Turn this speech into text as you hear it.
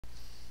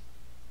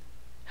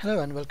Hello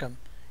and welcome.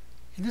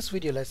 In this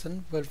video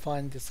lesson we'll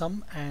find the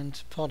sum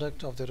and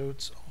product of the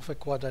roots of a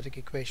quadratic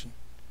equation.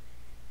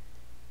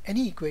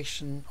 Any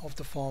equation of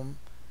the form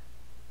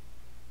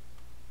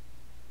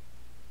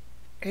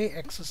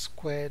ax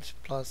squared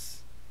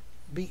plus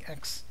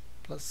bx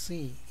plus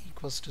c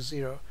equals to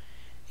 0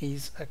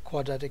 is a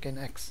quadratic in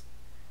x.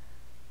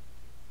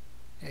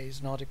 A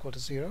is not equal to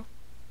 0,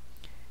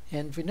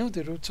 and we know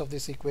the roots of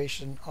this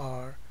equation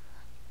are,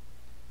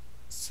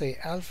 say,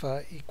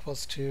 alpha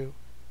equals to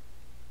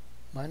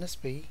minus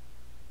b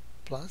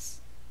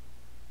plus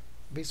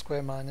b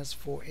square minus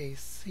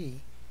 4ac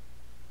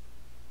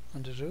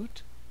under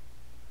root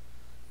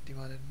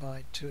divided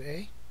by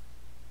 2a,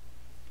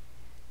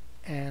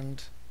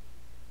 and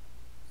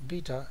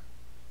beta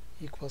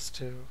equals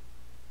to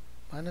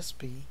minus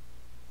b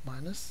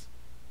minus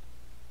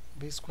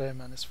b square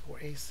minus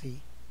 4ac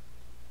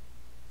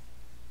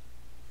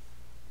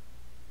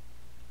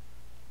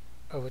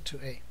over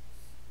 2a.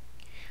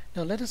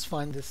 Now let us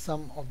find the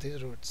sum of the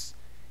roots,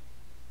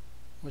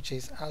 which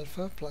is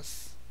alpha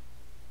plus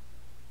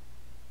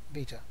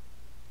beta.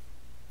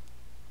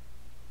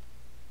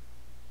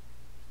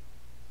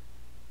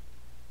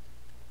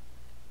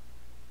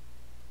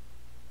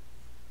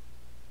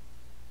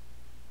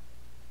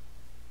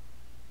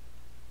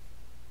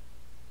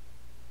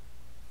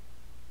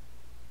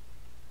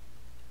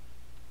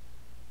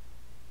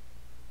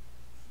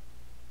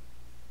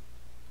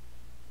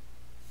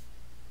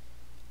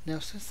 Now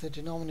since the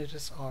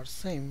denominators are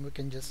same, we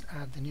can just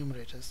add the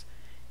numerators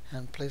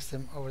and place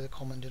them over the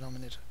common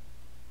denominator.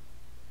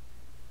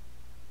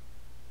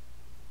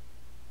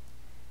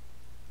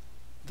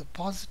 The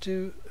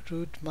positive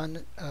root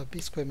b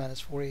square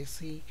minus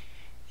 4ac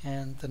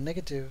and the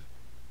negative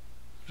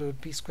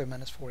root b square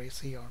minus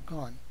 4ac are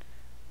gone,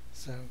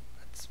 so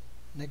it's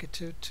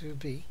negative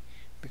 2b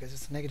because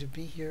it's negative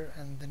b here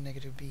and then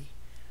negative b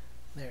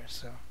there,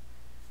 so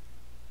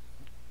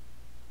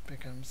it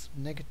becomes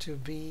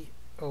negative b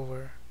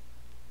over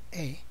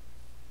a,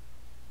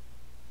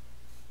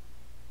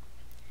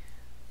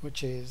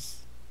 which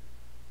is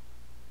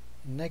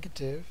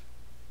negative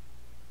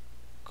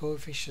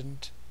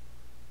coefficient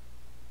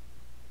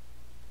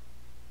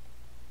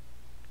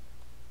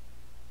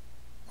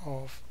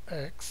of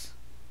x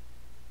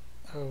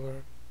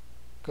over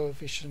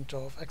coefficient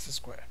of x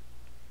squared.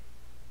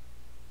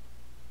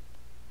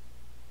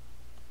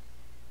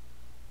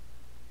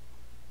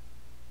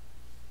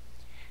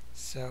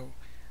 So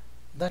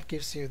that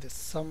gives you the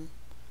sum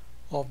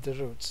of the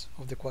roots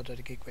of the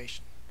quadratic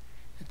equation.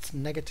 It's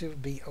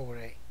negative b over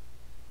a.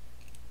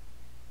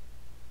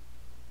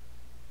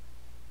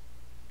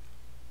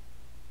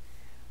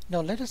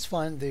 Now let us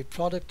find the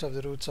product of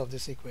the roots of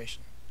this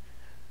equation.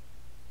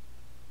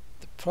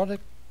 The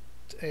product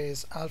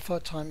is alpha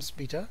times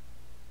beta,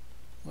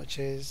 which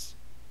is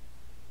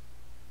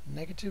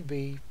negative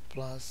b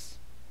plus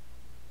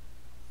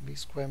b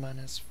square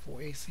minus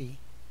 4ac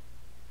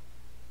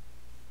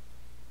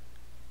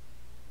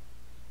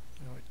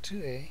over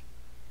 2a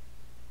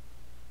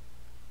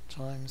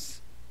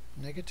times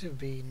negative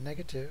b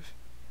negative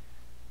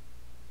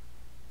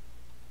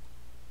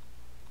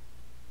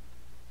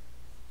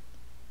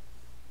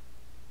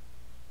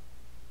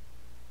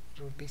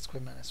root b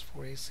square minus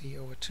 4ac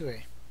over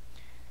 2a.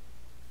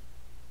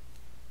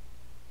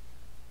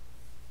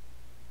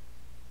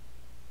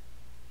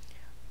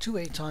 Two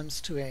a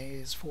times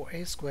 2a is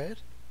 4a squared,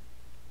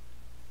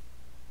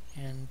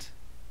 and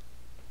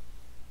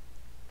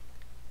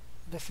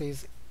this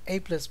is a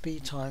plus b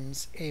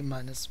times a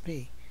minus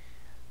b,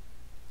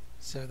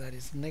 so that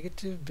is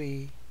negative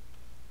b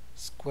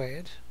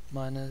squared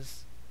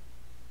minus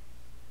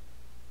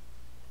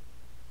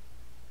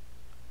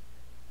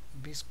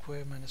b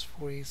square minus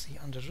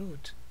 4ac under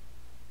root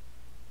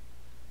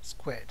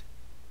squared.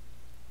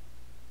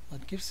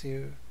 That gives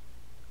you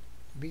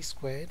b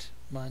squared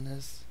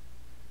minus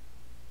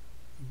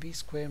b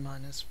square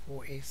minus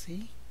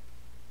 4ac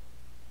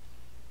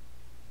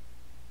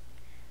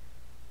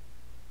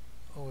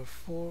over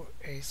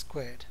 4a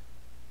squared.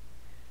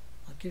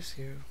 That gives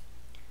you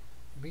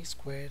b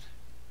squared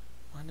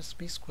minus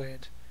b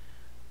squared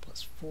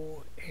plus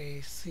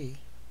 4ac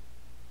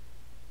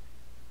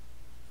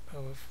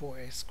over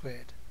 4a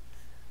squared.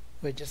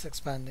 We're just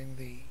expanding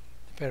the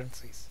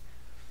parentheses.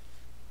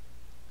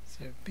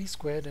 So b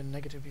squared and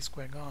negative b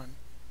squared gone,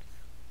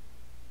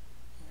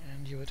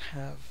 and you would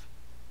have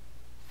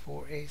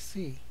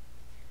 4ac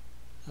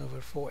over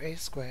 4a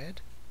squared.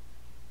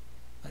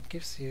 That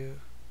gives you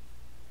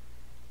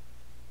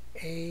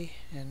a,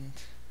 and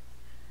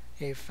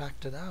a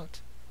factored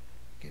out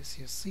gives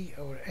you c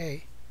over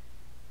a,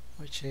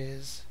 which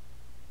is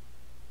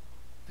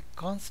the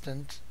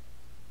constant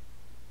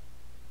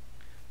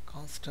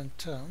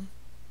term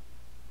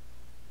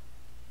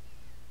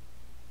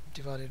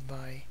divided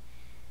by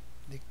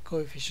the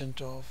coefficient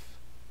of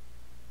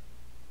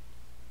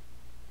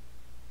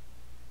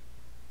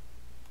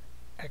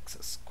x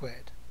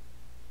squared.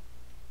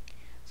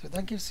 So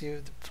that gives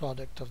you the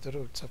product of the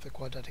roots of the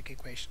quadratic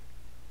equation.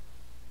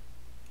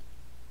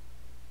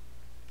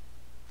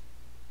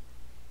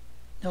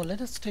 Now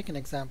let us take an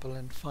example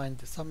and find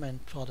the sum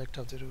and product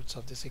of the roots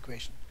of this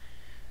equation.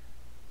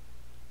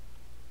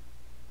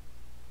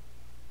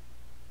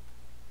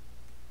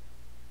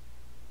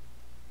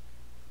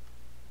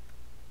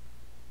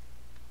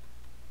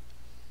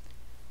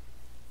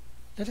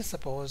 Let us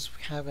suppose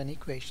we have an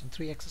equation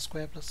 3x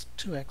squared plus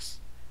 2x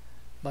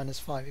minus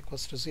 5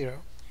 equals to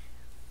 0.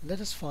 Let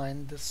us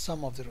find the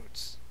sum of the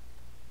roots.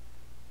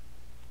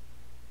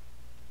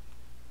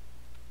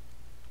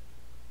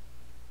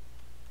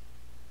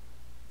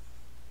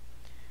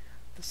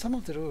 The sum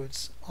of the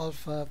roots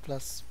alpha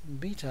plus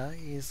beta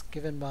is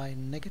given by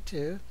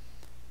negative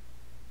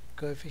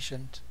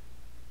coefficient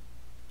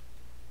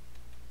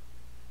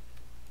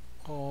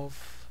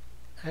of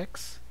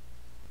x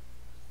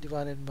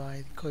divided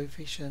by the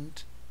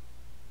coefficient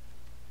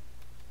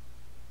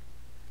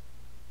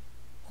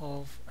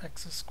of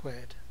x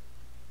squared,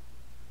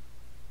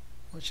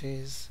 which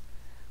is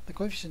the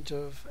coefficient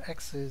of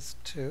x is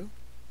 2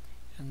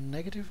 and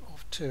negative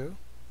of 2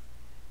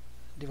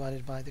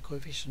 divided by the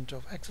coefficient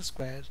of x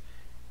squared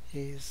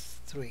is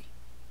 3.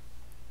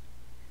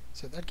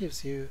 So that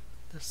gives you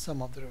the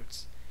sum of the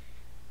roots.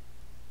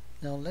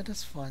 Now let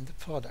us find the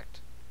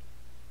product.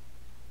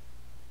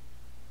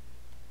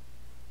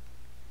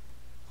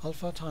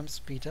 Alpha times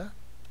beta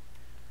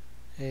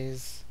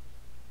is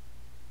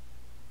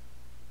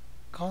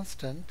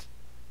constant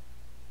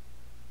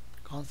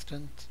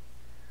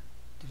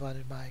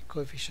divided by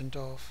coefficient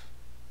of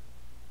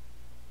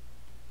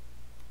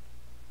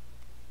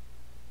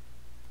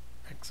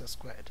x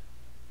squared.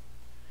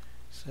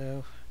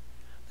 So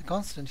the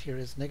constant here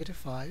is negative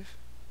 5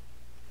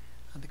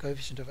 and the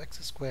coefficient of x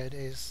squared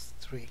is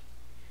 3.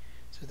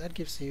 So that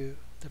gives you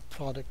the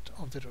product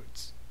of the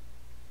roots.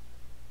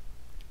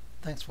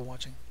 Thanks for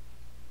watching.